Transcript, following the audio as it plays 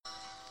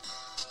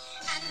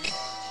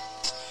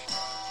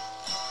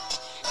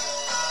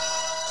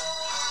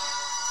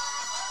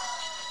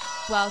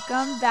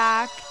Welcome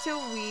back to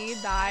We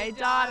Thy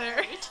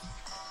Daughter.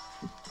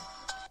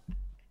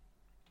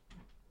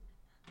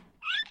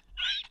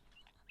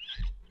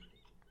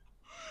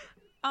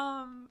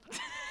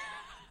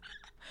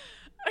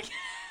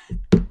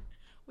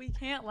 We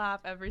can't laugh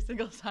every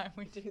single time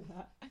we do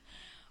that.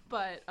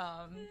 But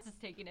This is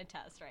taking a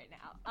test right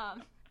now.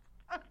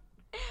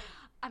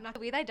 I'm not.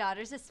 We Thy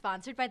Daughters is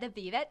sponsored by the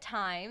VVET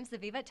Times. The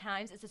VVET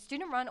Times is a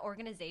student-run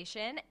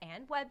organization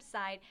and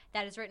website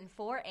that is written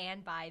for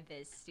and by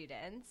Viz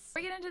students.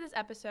 Before we get into this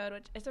episode,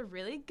 which is a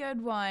really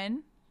good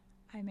one,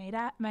 I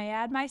may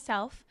add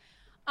myself,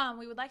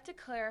 we would like to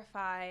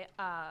clarify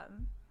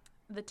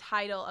the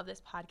title of this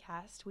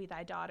podcast, We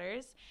Thy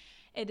Daughters.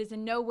 It is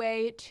in no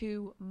way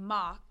to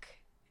mock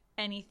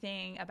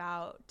anything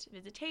about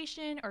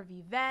visitation or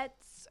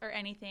VVETs or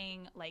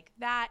anything like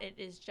that. It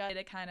is just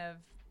to kind of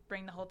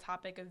bring the whole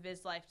topic of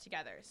Viz life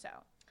together. So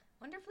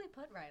Wonderfully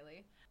put,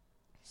 Riley.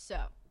 So,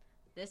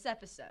 this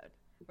episode,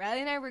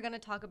 Riley and I were going to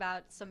talk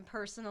about some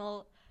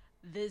personal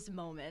Viz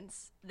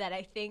moments that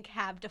I think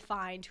have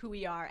defined who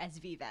we are as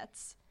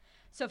VVETs.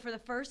 So for the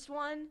first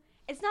one,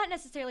 it's not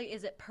necessarily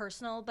is it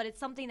personal, but it's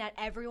something that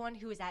everyone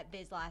who was at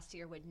Viz last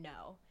year would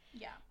know.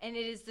 yeah. And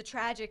it is the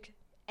tragic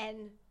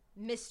and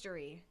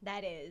mystery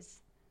that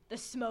is the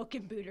Smoke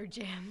and Booter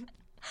Gym.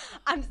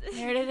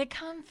 Where did it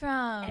come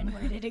from? And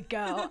where did it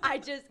go?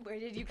 Where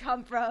did you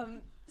come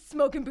from?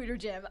 Smoke and Booter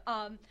Gym.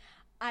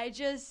 I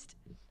just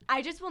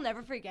will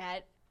never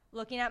forget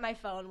looking at my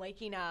phone,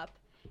 waking up,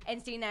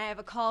 and seeing that I have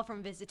a call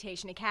from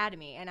Visitation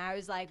Academy, and I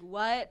was like,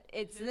 "What?"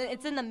 It's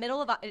in the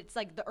middle of it's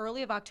like the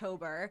early of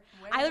October.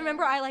 Where? I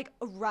remember I like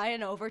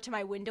ran over to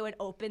my window and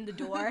opened the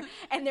door,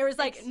 and there was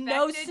like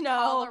no Expected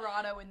snow.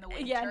 Colorado in the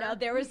winter. Yeah, no,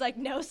 there was like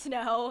no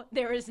snow.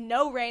 There was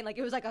no rain. Like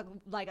it was like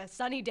a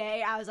sunny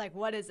day. I was like,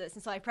 "What is this?"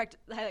 And so I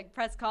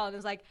pressed call, and it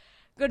was like,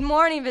 "Good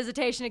morning,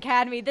 Visitation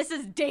Academy. This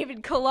is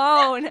David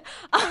Cologne."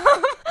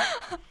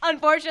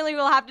 Unfortunately,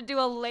 we'll have to do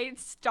a late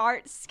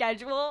start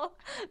schedule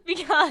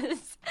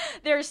because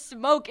there's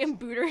smoke in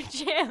Booter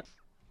Gym.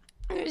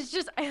 It was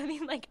just, I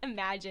mean, like,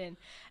 imagine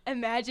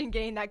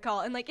getting that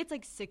call. And, like, it's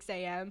like 6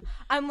 a.m.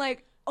 I'm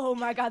like, oh,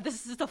 my God,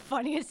 this is the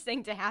funniest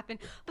thing to happen.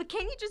 But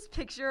can you just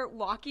picture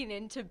walking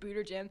into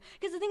Booter Gym?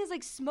 Because the thing is,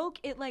 like, smoke,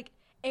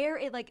 air,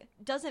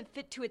 doesn't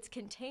fit to its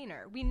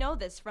container. We know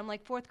this from,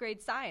 like, 4th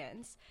grade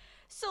science.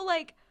 So,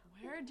 like,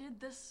 where did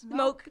the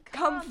smoke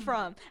come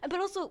from? But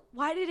also,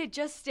 why did it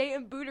just stay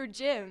in Booter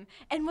Gym?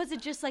 And was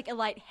it just like a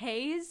light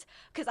haze?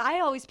 Because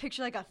I always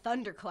picture like a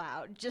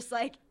thundercloud, just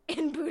like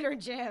in Booter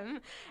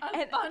Gym.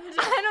 I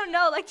don't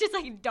know, like just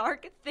like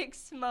dark, thick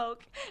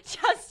smoke,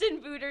 just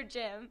in Booter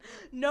Gym,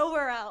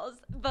 nowhere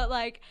else. But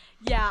like,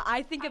 yeah,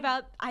 I think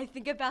about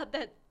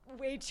that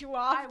way too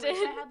often. I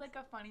wish I had like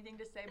a funny thing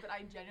to say, but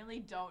I genuinely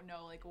don't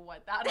know like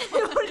what that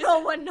was. No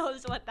one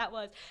knows what that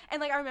was.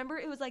 And like I remember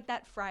it was like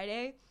that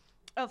Friday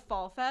of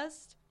Fall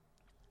Fest,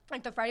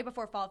 like the Friday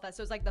before Fall Fest.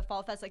 So it was like the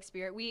Fall Fest like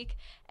Spirit Week,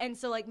 and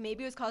so like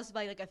maybe it was caused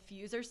by like a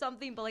fuse or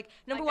something. But like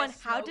number one,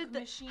 how did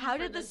the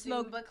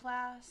smoke Zumba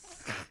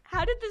class?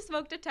 How did the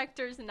smoke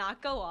detectors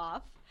not go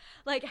off?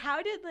 Like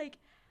how did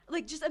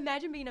like just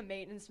imagine being a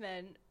maintenance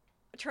man,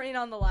 turning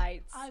on the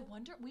lights. I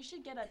wonder. We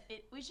should get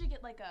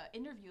like a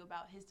interview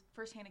about his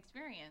firsthand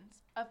experience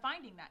of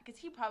finding that, because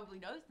he probably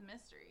knows the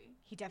mystery.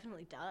 He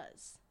definitely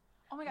does.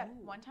 Oh my God!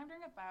 Ooh. One time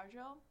during a fire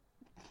drill.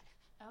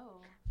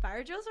 Oh.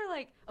 Fire drills are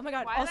like, oh my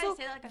God. Why also, did I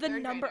say that like a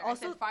third grader? I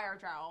said fire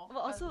drill. Well,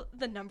 also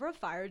the number of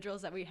fire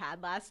drills that we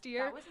had last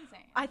year. That was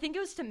insane. I think it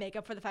was to make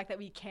up for the fact that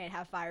we can't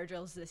have fire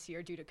drills this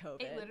year due to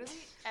COVID. It literally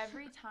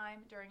every time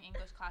during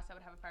English class I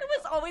would have a fire It drill.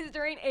 was always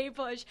during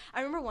A-push. I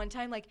remember one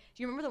time, like,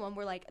 do you remember the one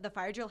where like the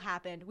fire drill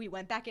happened? We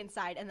went back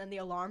inside and then the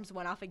alarms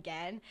went off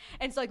again.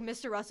 And so like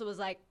Mr. Russell was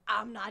like,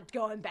 I'm not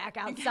going back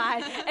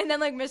outside. And then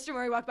like Mr.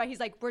 Murray walked by. He's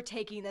like, we're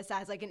taking this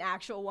as like an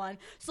actual one.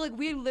 So like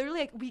we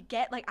literally we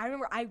get like I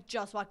remember I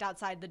just walked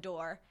outside the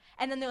door.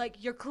 And then they're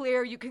like, you're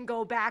clear, you can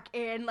go back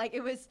in. Like,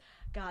 it was,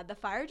 God, the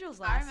fire drills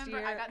last year. I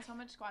remember I got so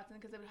much squats in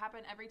because it would happen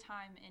every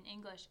time in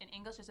English. And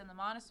English is in the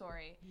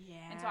Montessori. Yeah.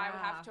 And so I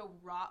would have to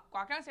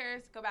walk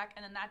downstairs, go back,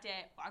 and then that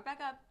day, walk back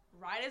up,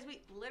 right as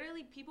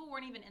literally, people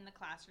weren't even in the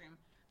classroom.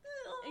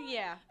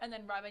 Yeah. And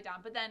then right back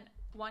down. But then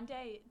one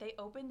day, they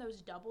opened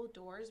those double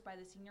doors by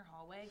the senior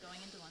hallway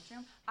going into the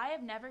lunchroom. I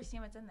have never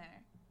seen what's in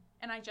there.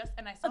 And I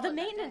saw the it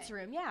maintenance that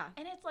day. room, yeah.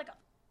 And it's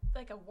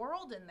like a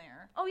world in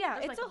there. Oh, yeah.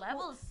 There's it's like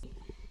levels.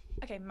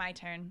 Okay, my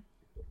turn.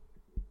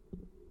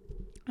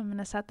 I'm going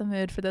to set the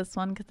mood for this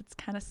one because it's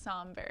kind of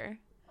somber.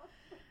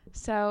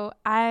 So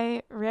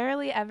I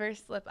rarely ever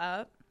slip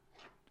up,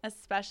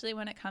 especially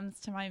when it comes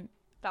to my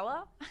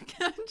Bella.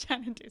 I'm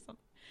trying to do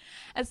something.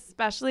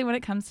 Especially when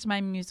it comes to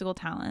my musical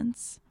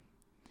talents.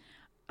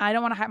 I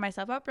don't want to hype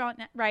myself up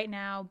right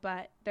now,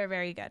 but they're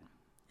very good.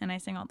 And I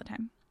sing all the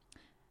time.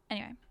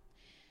 Anyway.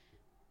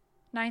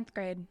 9th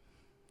grade.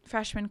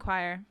 Freshman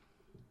choir.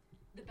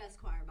 The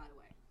best choir, by the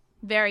way.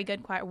 Very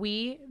good choir.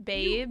 We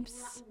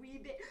Babes. We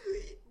Babes.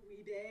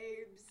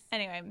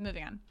 Anyway,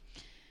 moving on.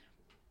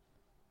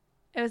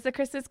 It It was the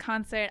Christmas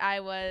concert. I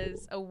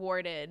was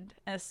awarded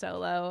a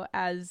solo,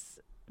 as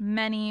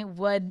many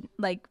would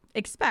like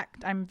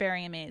expect. I'm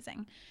very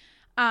amazing.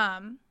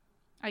 I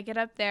get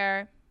up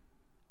there.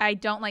 I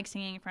don't like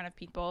singing in front of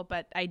people,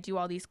 but I do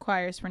all these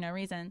choirs for no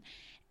reason.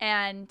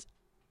 And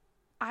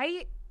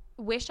I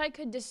wish I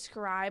could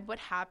describe what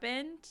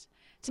happened.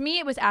 To me,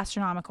 it was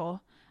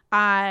astronomical.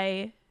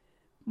 One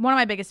of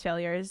my biggest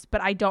failures,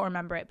 but I don't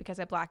remember it because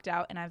I blacked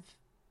out and I've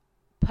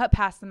put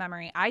past the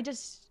memory.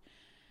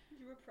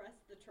 You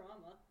repressed the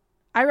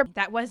trauma.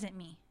 That wasn't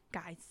me,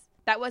 guys.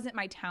 That wasn't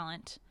my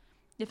talent.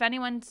 If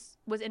anyone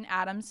was in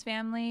Adam's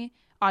Family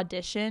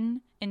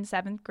audition in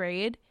 7th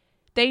grade,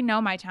 they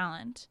know my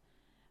talent.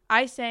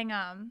 I sang,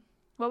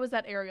 what was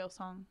that Ariel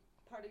song?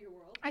 Part of Your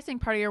World. I sang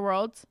Part of Your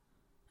World,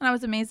 and I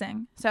was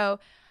amazing. So,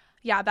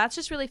 yeah, that's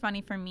just really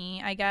funny for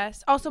me, I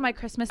guess. Also, my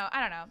Christmas,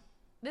 I don't know.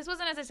 This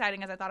wasn't as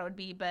exciting as I thought it would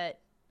be, but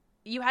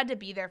you had to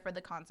be there for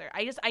the concert.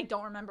 I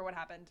don't remember what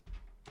happened.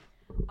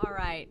 All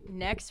right,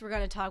 next we're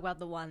going to talk about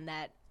the one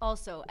that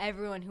also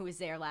everyone who was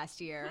there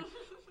last year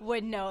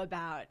would know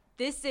about.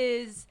 This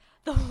is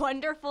the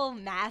wonderful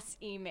mass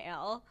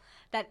email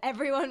that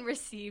everyone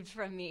received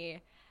from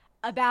me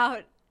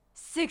about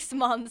 6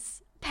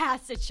 months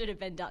past it should have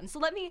been done. So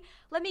let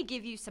me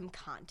give you some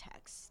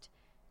context.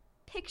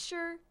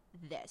 Picture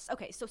this.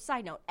 Okay, so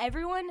side note,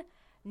 everyone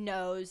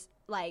knows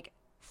like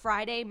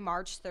Friday,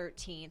 March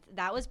 13th,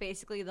 that was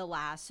basically the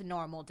last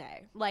normal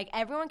day. Like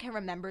everyone can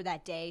remember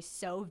that day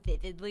so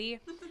vividly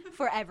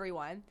for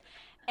everyone.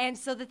 And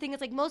so the thing is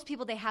like most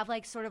people, they have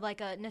like sort of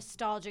like a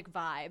nostalgic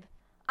vibe.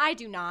 I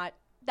do not.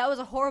 That was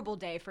a horrible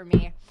day for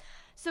me.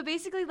 So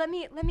basically, let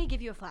me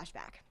give you a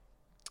flashback.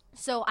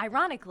 So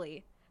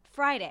ironically,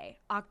 Friday,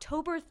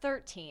 October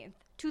 13th,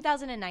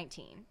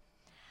 2019,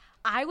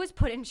 I was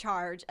put in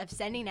charge of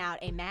sending out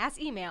a mass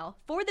email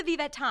for the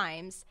Vivette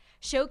Times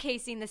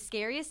showcasing the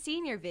scariest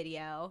senior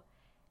video,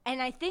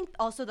 and I think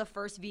also the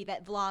first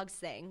Vivette Vlogs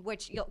thing,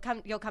 which you'll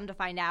come to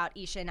find out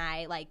Isha and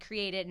I like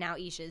created. Now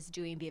Isha's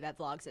doing Vivette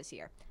Vlogs this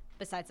year.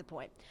 Besides the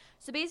point.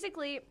 So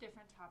basically,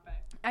 Different topic.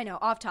 I know,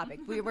 off topic.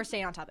 We were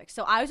staying on topic.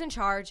 So I was in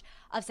charge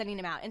of sending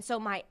them out. And so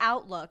my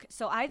Outlook,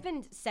 so I've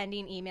been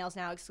sending emails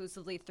now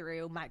exclusively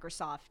through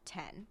Microsoft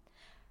 10,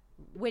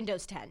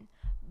 Windows 10.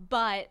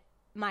 But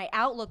my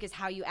Outlook is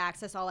how you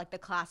access all like the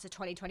class of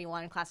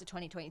 2021 and class of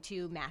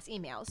 2022 mass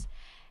emails,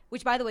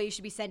 which by the way, you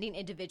should be sending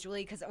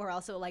individually or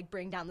else it will like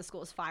bring down the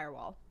school's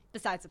firewall.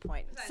 Besides the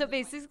point. So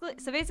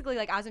basically,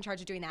 like I was in charge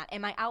of doing that,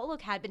 and my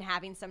Outlook had been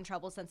having some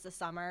trouble since the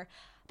summer,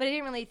 but I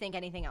didn't really think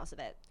anything else of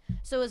it.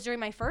 So it was during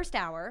my first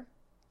hour,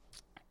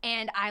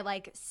 and I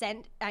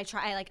sent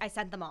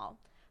them all,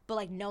 but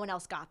like no one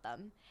else got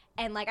them.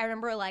 And like I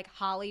remember like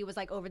Holly was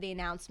like over the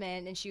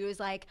announcement, and she was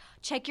like,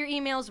 check your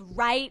emails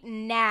right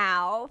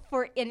now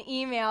for an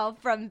email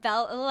from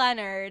Bella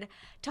Leonard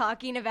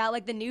talking about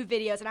like the new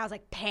videos. And I was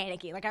like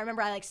panicking. Like I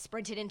remember I like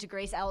sprinted into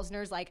Grace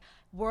Elsner's like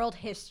world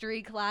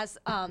history class,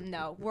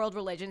 world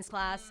religions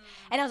class.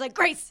 And I was like,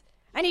 Grace,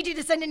 I need you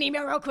to send an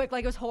email real quick.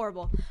 Like it was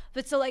horrible.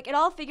 But so like it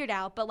all figured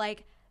out, but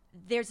like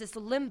there's this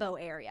limbo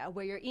area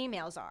where your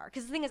emails are.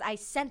 Because the thing is I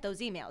sent those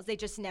emails. They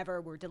just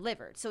never were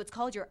delivered. So it's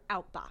called your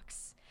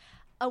outbox.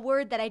 A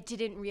word that I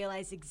didn't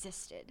realize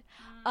existed.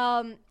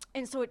 And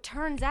so it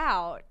turns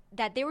out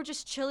that they were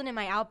just chilling in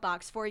my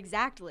outbox for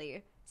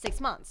exactly 6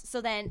 months.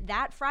 So then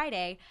that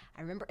Friday,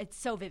 I remember it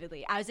so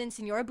vividly. I was in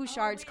Senora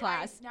Bouchard's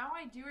class. Now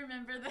I do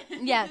remember this.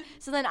 Yeah.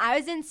 So then I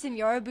was in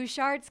Senora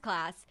Bouchard's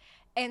class.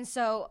 And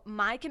so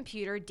my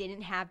computer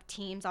didn't have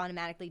Teams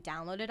automatically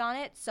downloaded on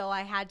it. So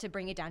I had to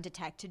bring it down to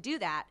tech to do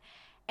that.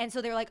 And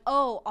so they were like,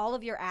 oh, all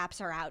of your apps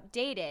are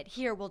outdated.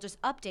 Here, we'll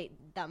just update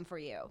them for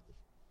you.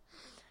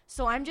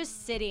 So I'm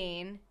just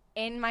sitting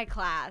in my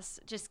class,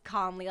 just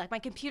calmly, like my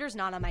computer's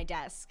not on my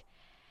desk.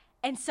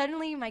 And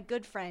suddenly my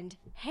good friend,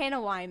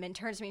 Hannah Wyman,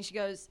 turns to me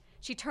and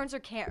she turns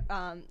her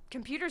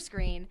computer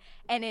screen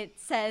and it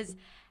says,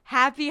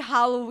 Happy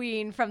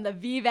Halloween from the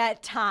Vivette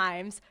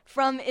Times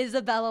from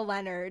Isabella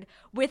Leonard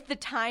with the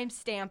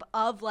timestamp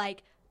of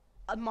like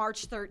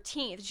March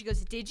 13th. She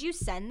goes, did you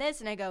send this?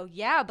 And I go,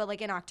 yeah, but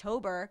like in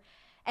October.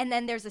 And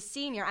then there's a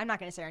senior, I'm not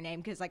going to say her name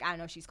because, like, I don't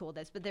know if she's cool with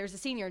this, but there's a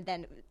senior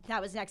then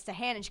that was next to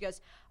Hannah, and she goes,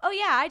 oh,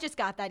 yeah, I just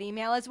got that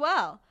email as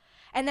well.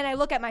 And then I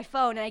look at my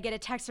phone, and I get a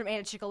text from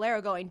Anna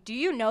Chicalero going, do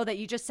you know that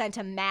you just sent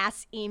a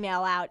mass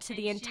email out to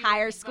the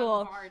entire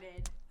school?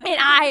 Bombarded. And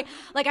I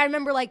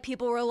remember, like,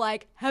 people were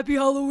like, Happy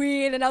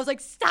Halloween, and I was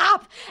like,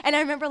 stop! And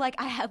I remember, like,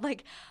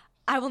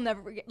 I will never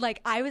forget,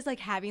 like, I was, like,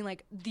 having,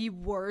 like, the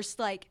worst,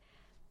 like,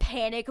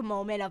 panic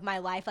moment of my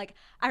life. Like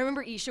I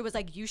remember Isha was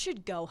like, you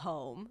should go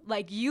home,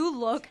 like you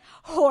look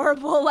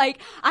horrible. Like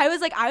I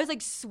was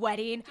like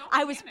sweating.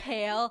 I was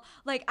pale.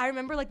 Like I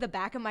remember like the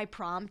back of my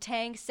prom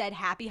tank said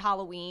Happy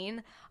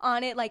Halloween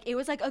on it. Like it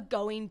was like a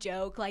going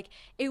joke. Like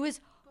it was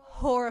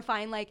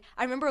horrifying. Like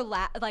I remember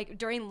like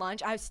during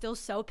lunch I was still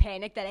so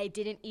panicked that I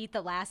didn't eat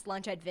the last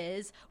lunch at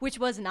Viz, which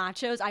was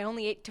nachos. I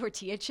only ate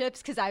tortilla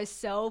chips because I was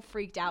so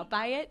freaked out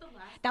by it.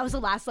 That was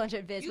the last lunch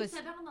at Viz. You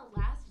said that on the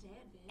last day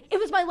at Viz? It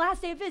was my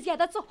last day of phys. Yeah,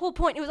 that's the whole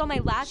point. It was on my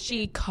last day.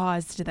 She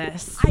caused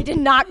this. I did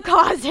not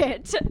cause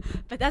it,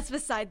 but that's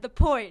beside the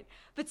point.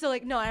 But so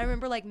like, no, I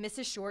remember like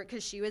Mrs. Short,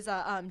 because she was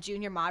a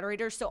junior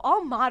moderator. So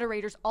all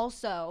moderators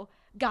also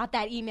got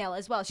that email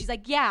as well. She's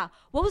like, yeah,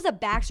 what was the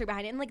backstory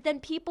behind it? And like, then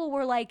people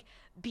were like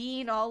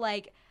being all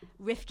like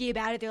rifky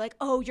about it. They're like,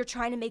 oh, you're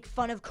trying to make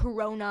fun of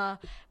Corona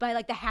by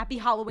like the happy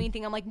Halloween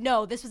thing. I'm like,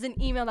 no, this was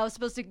an email that was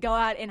supposed to go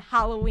out in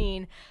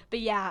Halloween.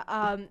 But yeah,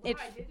 I didn't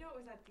know it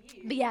was that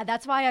deep. but yeah,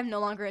 that's why I'm no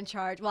longer in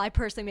charge. Well, I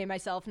personally made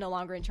myself no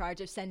longer in charge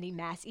of sending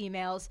mass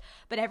emails.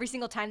 But every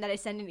single time that I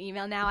send an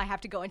email now, I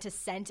have to go into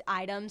sent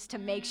items to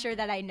make sure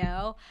that I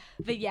know.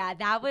 But yeah,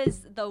 that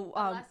was the Lesson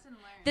learned.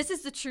 this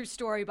is the true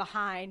story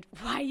behind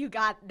why you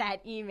got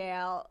that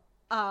email.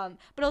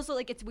 But also,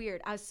 like, it's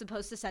weird. I was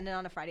supposed to send it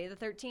on a Friday the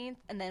 13th,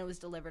 and then it was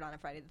delivered on a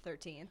Friday the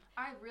 13th.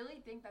 I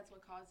really think that's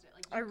what caused it.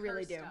 Like, I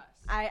really do. us.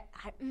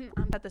 I'm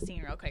Set the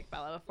scene real quick,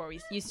 Bella, before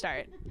you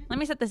start. Let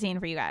me set the scene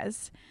for you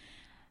guys.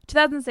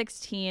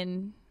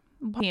 2016,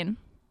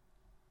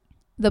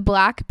 the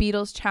Black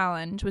Beatles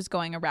Challenge was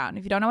going around.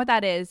 If you don't know what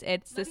that is,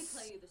 it's Let me this.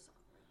 play you the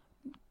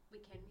song.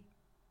 Wait, can we?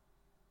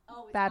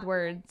 Oh, it's Bad copyright.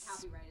 words.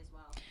 Copyright as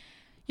well.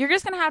 You're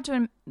just going to have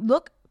to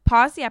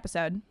pause the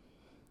episode,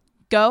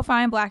 go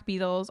find Black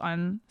Beatles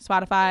on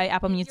Spotify,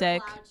 Apple If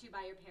Music, You're allowed to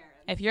by your parents.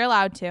 if you're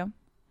allowed to,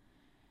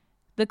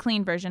 the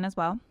clean version as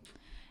well,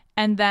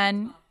 and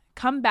then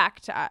come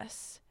back to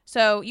us.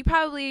 So you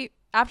probably,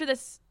 after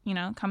this,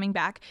 coming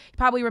back, you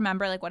probably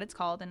remember like what it's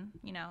called and,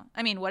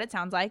 what it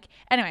sounds like.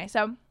 Anyway,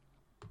 so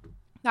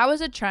that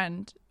was a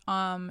trend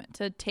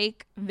to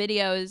take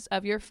videos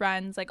of your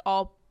friends like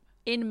all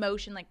in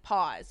motion, like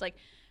pause, like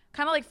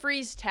kind of like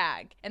freeze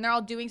tag, and they're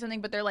all doing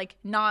something but they're like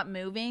not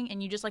moving,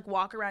 and you just like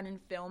walk around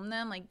and film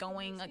them like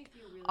going like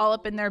all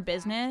up in their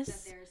business.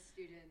 That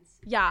students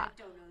Yeah. that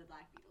don't know the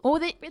Black Beatles. Well,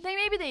 they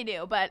maybe they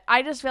do, but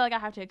I just feel like I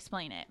have to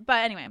explain it.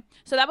 But anyway,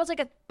 so that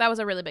was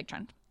a really big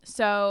trend.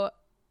 So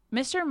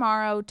Mr.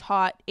 Morrow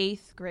taught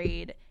 8th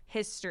grade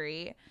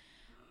history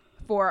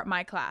for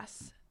my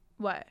class.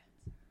 What?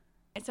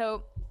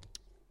 So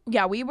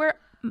yeah, we were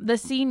the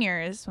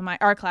seniors from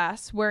our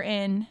class were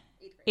in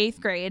 8th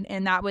grade,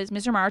 and that was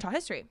Mr. Morrow taught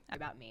history.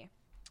 About me.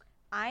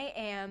 I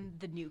am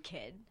the new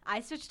kid.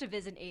 I switched to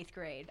Viz in 8th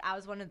grade. I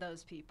was one of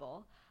those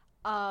people.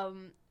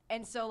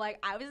 And so, like,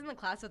 I was in the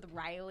class with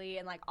Riley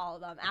and, like, all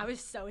of them. I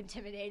was so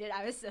intimidated.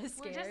 I was so scared.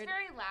 We're just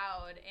very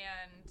loud,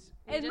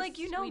 and like,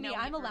 you know me,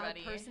 I'm a loud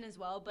everybody. person as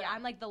well, but Yeah.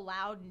 I'm, like, the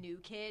loud new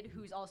kid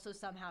who's also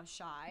somehow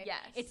shy. Yes.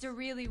 It's a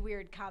really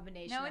weird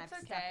combination No, I've it's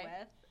stuck okay.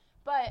 with.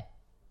 But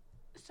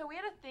so we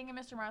had a thing in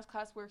Mr. Morrow's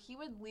class where he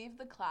would leave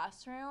the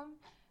classroom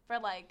for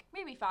like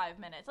maybe 5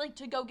 minutes, like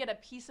to go get a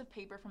piece of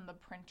paper from the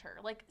printer,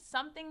 like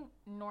something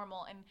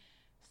normal, and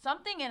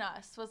something in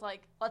us was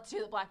like, let's do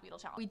the Black Beetle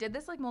Challenge. We did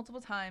this like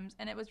multiple times,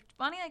 and it was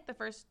funny like the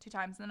first 2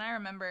 times, and then I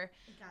remember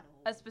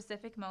a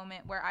specific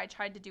moment where I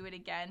tried to do it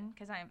again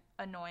because I'm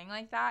annoying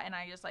like that, and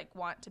I just like I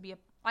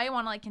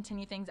want to like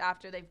continue things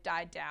after they've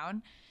died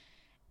down,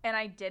 and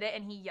I did it,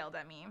 and he yelled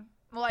at me.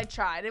 Well, I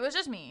tried. It was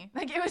just me.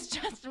 Like, it was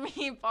just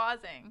me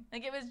pausing.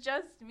 Like, it was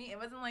just me. It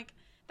wasn't like,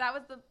 that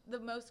was the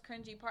most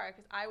cringy part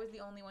because I was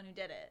the only one who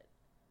did it.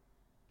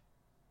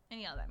 And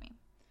he yelled at me.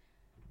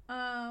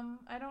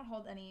 I don't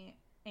hold any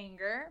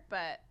anger,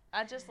 but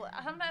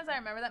sometimes I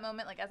remember that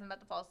moment, like, as I'm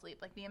about to fall asleep,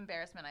 like, the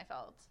embarrassment I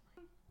felt.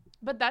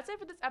 But that's it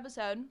for this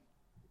episode.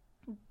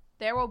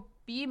 There will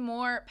be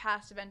more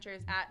past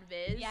adventures at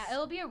Viz. Yeah,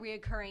 it'll be a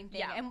reoccurring thing.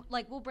 Yeah. And,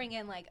 like, we'll bring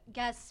in, like,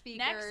 guest speakers.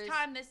 Next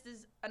time this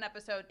is an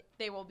episode,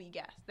 there will be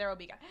guests.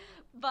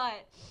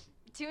 But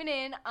tune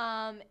in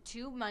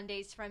 2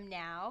 Mondays from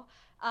now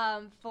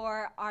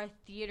for our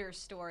theater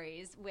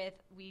stories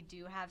we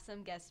do have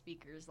some guest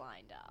speakers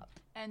lined up.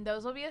 And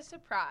those will be a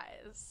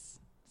surprise.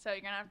 So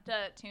you're going to have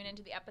to tune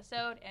into the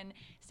episode and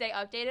stay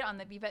updated on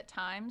the Vivet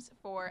Times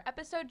for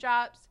episode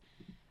drops,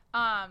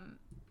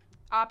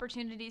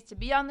 opportunities to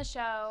be on the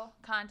show,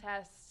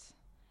 contests,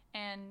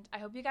 and I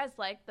hope you guys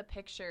like the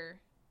picture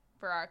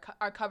for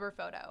our cover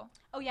photo.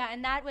 Oh, yeah,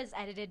 and that was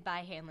edited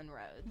by Hanlon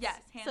Rhodes.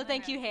 Yes, so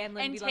thank you,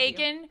 Hanlon. And We love you.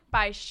 taken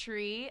by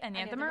Shri and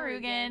Anthem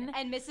Marugan.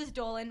 And Mrs.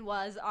 Dolan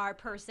was our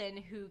person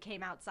who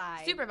came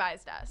outside.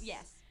 Supervised us.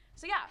 Yes.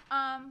 So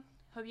yeah,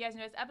 hope you guys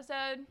enjoyed this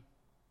episode.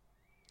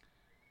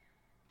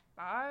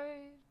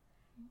 Bye.